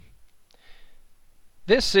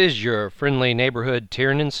This is your friendly neighborhood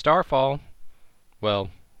Tiernan Starfall. Well,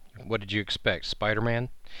 what did you expect, Spider-Man?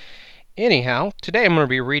 Anyhow, today I'm going to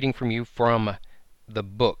be reading from you from the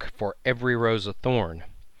book For Every Rose a Thorn.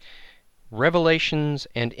 Revelations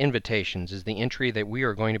and Invitations is the entry that we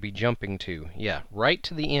are going to be jumping to. Yeah, right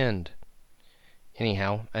to the end.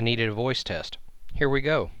 Anyhow, I needed a voice test. Here we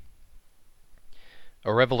go.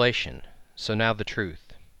 A revelation. So now the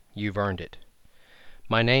truth. You've earned it.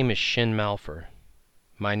 My name is Shin Malphur.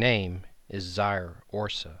 My name is Zaire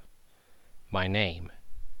Orsa. My name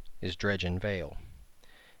is Dredgen Vale.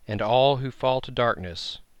 And all who fall to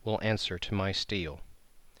darkness will answer to my steel.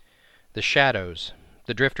 The shadows,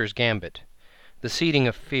 the drifter's gambit, the seeding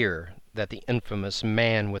of fear that the infamous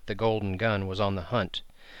man with the golden gun was on the hunt,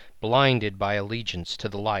 blinded by allegiance to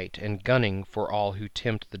the light and gunning for all who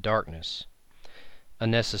tempt the darkness. A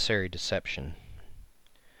necessary deception.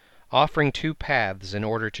 Offering two paths in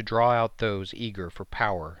order to draw out those eager for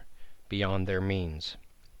power beyond their means.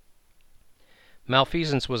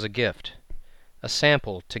 Malfeasance was a gift, a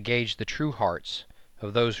sample to gauge the true hearts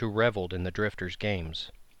of those who reveled in the drifter's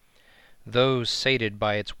games. Those sated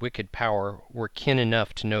by its wicked power were kin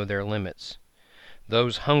enough to know their limits.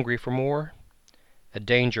 Those hungry for more, a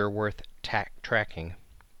danger worth tracking.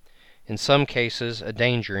 In some cases, a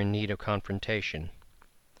danger in need of confrontation.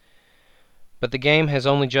 But the game has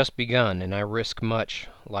only just begun, and I risk much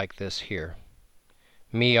like this here.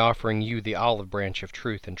 Me offering you the olive branch of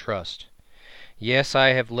truth and trust. Yes, I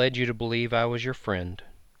have led you to believe I was your friend,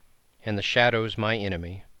 and the shadows my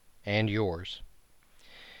enemy, and yours.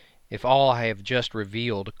 If all I have just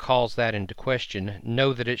revealed calls that into question,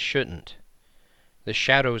 know that it shouldn't. The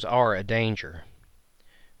shadows are a danger.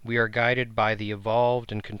 We are guided by the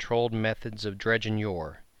evolved and controlled methods of Dredgen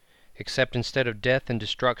Yor, except instead of death and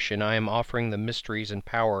destruction I am offering the mysteries and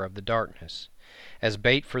power of the darkness, as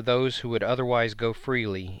bait for those who would otherwise go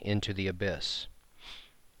freely into the abyss.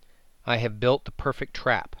 I have built the perfect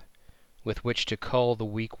trap with which to cull the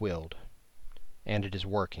weak-willed, and it is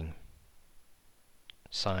working.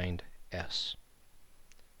 Signed, S.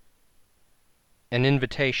 An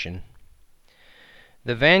invitation.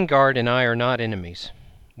 The Vanguard and I are not enemies.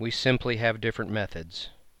 We simply have different methods.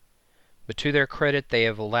 But to their credit they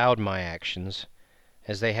have allowed my actions,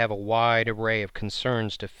 as they have a wide array of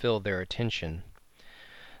concerns to fill their attention.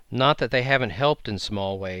 Not that they haven't helped in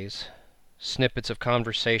small ways. Snippets of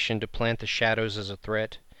conversation to plant the shadows as a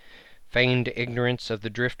threat, feigned ignorance of the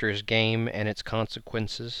drifter's game and its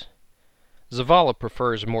consequences. Zavala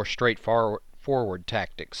prefers more straightforward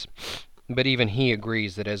tactics, but even he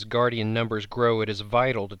agrees that as Guardian numbers grow it is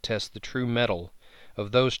vital to test the true mettle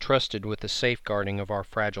of those trusted with the safeguarding of our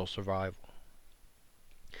fragile survival.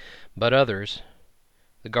 But others,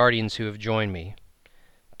 the Guardians who have joined me,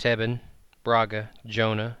 Tebben, Braga,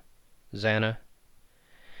 Jonah, Zana,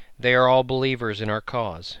 they are all believers in our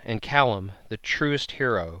cause, and Callum, the truest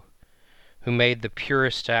hero, who made the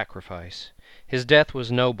purest sacrifice. His death was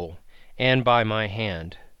noble, and by my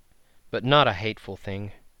hand, but not a hateful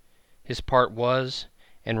thing. His part was,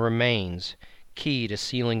 and remains, key to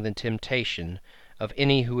sealing the temptation of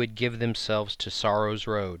any who would give themselves to sorrow's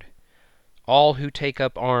road. All who take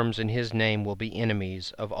up arms in his name will be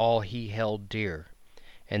enemies of all he held dear,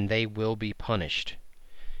 and they will be punished.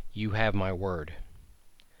 You have my word.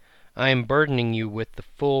 I am burdening you with the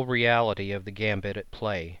full reality of the gambit at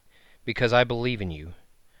play, because I believe in you.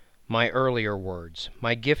 My earlier words,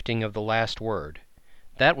 my gifting of the last word,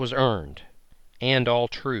 that was earned, and all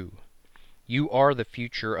true. You are the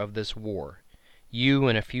future of this war. You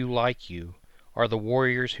and a few like you are the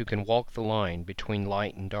warriors who can walk the line between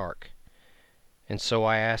light and dark. And so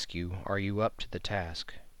I ask you, are you up to the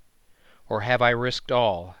task? Or have I risked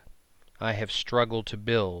all I have struggled to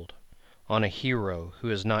build on a hero who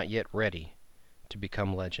is not yet ready to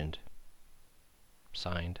become legend?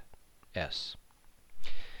 Signed, S.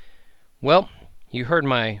 Well, you heard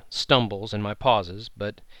my stumbles and my pauses,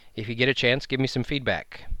 but if you get a chance, give me some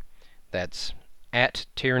feedback. That's at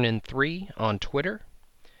Tiernan3 on Twitter,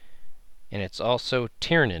 and it's also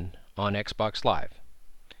Tiernan on Xbox Live.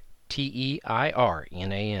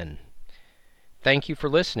 TeiRnan. Thank you for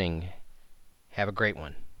listening. Have a great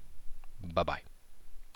one. Bye-bye.